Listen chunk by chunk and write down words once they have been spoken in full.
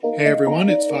Hey everyone,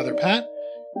 it's Father Pat,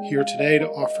 here today to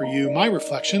offer you my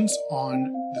reflections on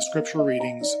the scripture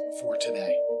readings for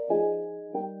today.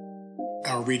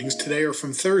 Our readings today are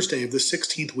from Thursday of the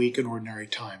 16th week in Ordinary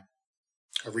Time.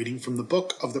 A reading from the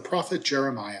book of the prophet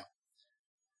Jeremiah.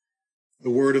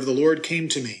 The word of the Lord came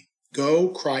to me. Go,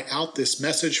 cry out this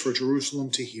message for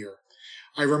Jerusalem to hear.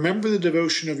 I remember the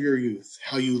devotion of your youth,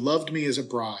 how you loved me as a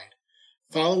bride,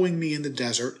 following me in the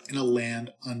desert in a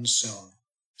land unsown.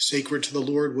 Sacred to the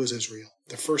Lord was Israel,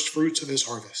 the first fruits of his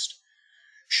harvest.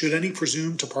 Should any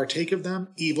presume to partake of them,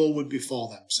 evil would befall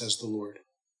them, says the Lord.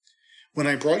 When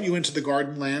I brought you into the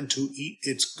garden land to eat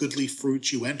its goodly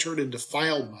fruits, you entered and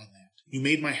defiled my land. You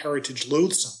made my heritage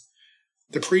loathsome.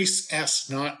 The priests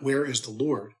asked not, where is the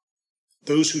Lord?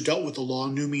 Those who dealt with the law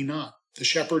knew me not. The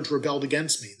shepherds rebelled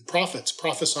against me. The prophets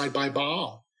prophesied by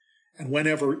Baal, and went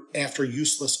ever after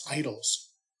useless idols.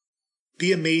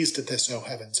 Be amazed at this, O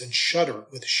heavens, and shudder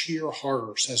with sheer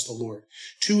horror, says the Lord.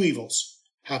 Two evils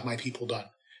have my people done.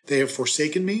 They have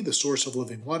forsaken me, the source of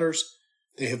living waters.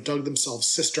 They have dug themselves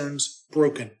cisterns,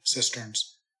 broken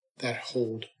cisterns, that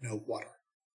hold no water.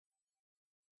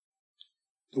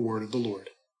 The word of the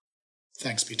Lord.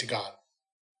 Thanks be to God.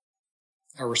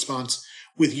 Our response: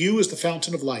 with you is the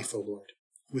fountain of life, O Lord.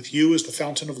 With you is the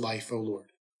fountain of life, O Lord.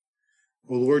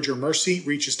 O Lord, your mercy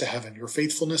reaches to heaven, your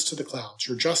faithfulness to the clouds.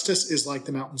 Your justice is like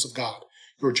the mountains of God,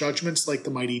 your judgments like the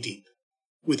mighty deep.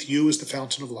 With you is the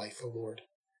fountain of life, O Lord.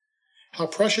 How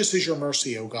precious is your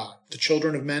mercy, O God! The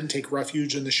children of men take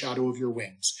refuge in the shadow of your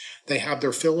wings. They have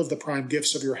their fill of the prime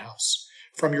gifts of your house.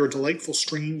 From your delightful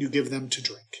stream you give them to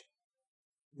drink.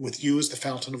 With you is the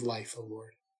fountain of life, O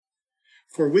Lord.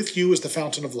 For with you is the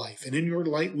fountain of life, and in your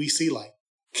light we see light.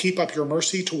 Keep up your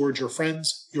mercy toward your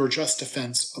friends, your just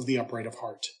defense of the upright of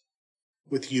heart.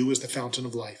 With you is the fountain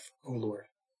of life, O Lord.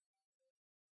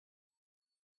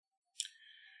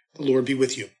 The Lord be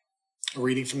with you. A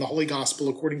reading from the Holy Gospel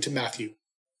according to Matthew.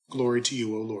 Glory to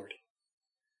you, O Lord.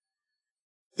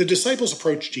 The disciples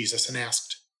approached Jesus and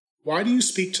asked, "Why do you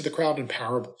speak to the crowd in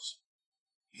parables?"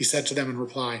 He said to them in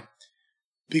reply,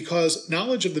 "Because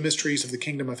knowledge of the mysteries of the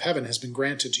kingdom of heaven has been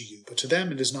granted to you, but to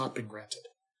them it has not been granted.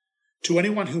 To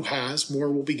anyone who has,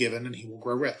 more will be given, and he will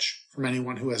grow rich. From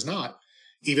anyone who has not,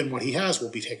 even what he has will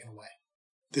be taken away.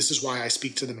 This is why I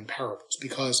speak to them in parables,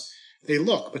 because they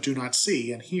look but do not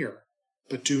see, and hear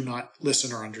but do not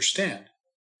listen or understand.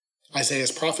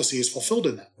 Isaiah's prophecy is fulfilled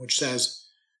in them, which says,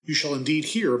 'You shall indeed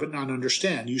hear but not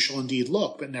understand. You shall indeed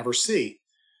look but never see.'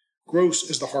 Gross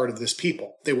is the heart of this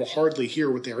people. They will hardly hear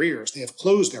with their ears. They have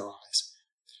closed their eyes,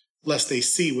 lest they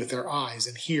see with their eyes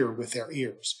and hear with their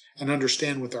ears, and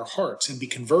understand with their hearts and be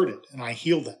converted, and I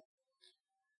heal them.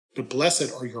 But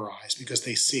blessed are your eyes because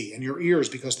they see, and your ears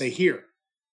because they hear.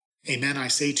 Amen, I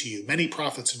say to you, many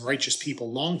prophets and righteous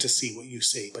people longed to see what you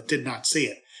see, but did not see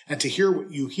it, and to hear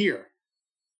what you hear,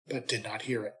 but did not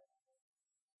hear it."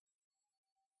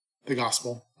 The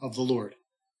Gospel of the Lord.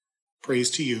 Praise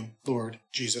to you, Lord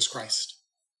Jesus Christ.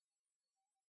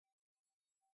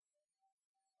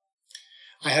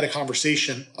 I had a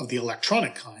conversation of the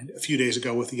electronic kind a few days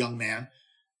ago with a young man,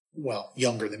 well,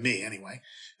 younger than me anyway,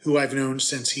 who I've known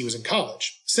since he was in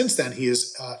college. Since then, he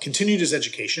has continued his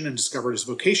education and discovered his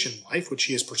vocation in life, which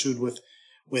he has pursued with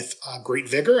great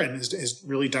vigor and has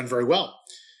really done very well.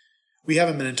 We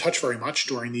haven't been in touch very much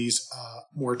during these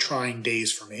more trying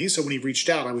days for me, so when he reached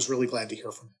out, I was really glad to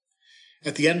hear from him.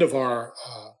 At the end of our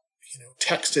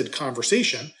texted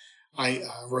conversation, I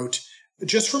wrote,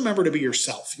 "Just remember to be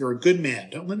yourself. You're a good man.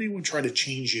 Don't let anyone try to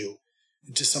change you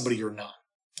into somebody you're not."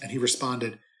 And he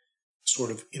responded,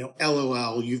 sort of,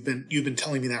 LOL, you've been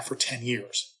telling me that for 10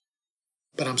 years.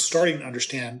 But I'm starting to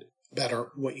understand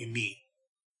better what you mean.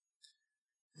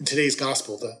 In today's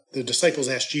gospel, the disciples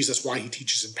asked Jesus why he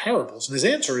teaches in parables, and his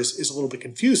answer is a little bit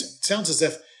confusing. It sounds as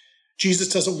if Jesus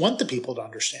doesn't want the people to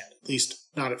understand, at least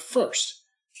not at first.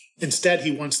 Instead,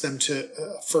 he wants them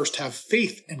to first have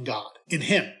faith in God, in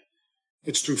him.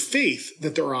 It's through faith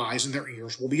that their eyes and their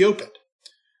ears will be opened.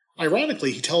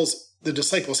 Ironically, he tells the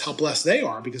disciples how blessed they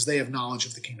are because they have knowledge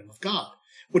of the kingdom of God.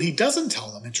 What he doesn't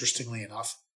tell them, interestingly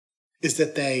enough, is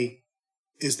that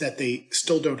they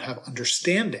still don't have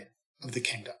understanding of the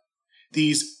kingdom.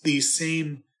 These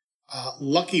same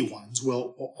lucky ones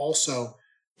will also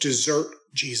desert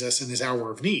Jesus in his hour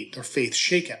of need, their faith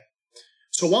shaken.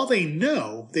 So while they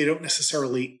know, they don't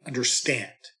necessarily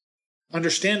understand.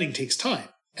 Understanding takes time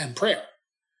and prayer,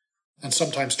 and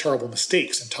sometimes terrible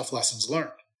mistakes and tough lessons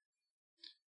learned.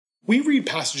 We read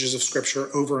passages of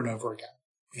Scripture over and over again.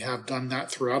 We have done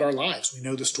that throughout our lives. We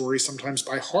know the stories sometimes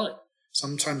by heart.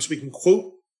 Sometimes we can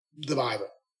quote the Bible.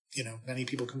 Many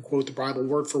people can quote the Bible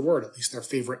word for word, at least their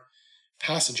favorite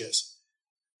passages.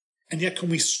 And yet, can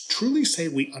we truly say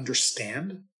we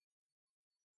understand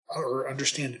or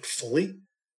understand it fully?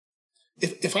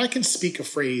 If I can speak a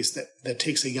phrase that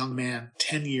takes a young man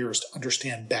 10 years to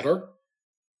understand better,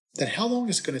 then how long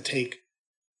is it going to take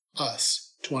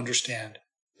us to understand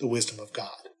the wisdom of God?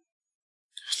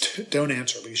 Don't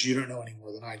answer, because you don't know any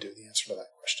more than I do the answer to that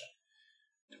question.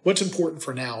 What's important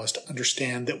for now is to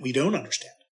understand that we don't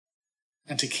understand,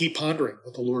 and to keep pondering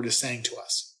what the Lord is saying to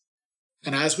us.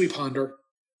 And as we ponder,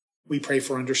 we pray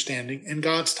for understanding in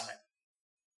God's time.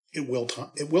 It will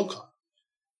come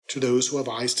to those who have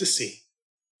eyes to see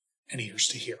and ears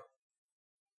to hear.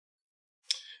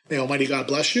 May Almighty God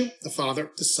bless you, the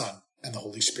Father, the Son, and the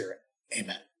Holy Spirit.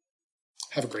 Amen.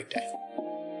 Have a great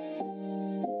day.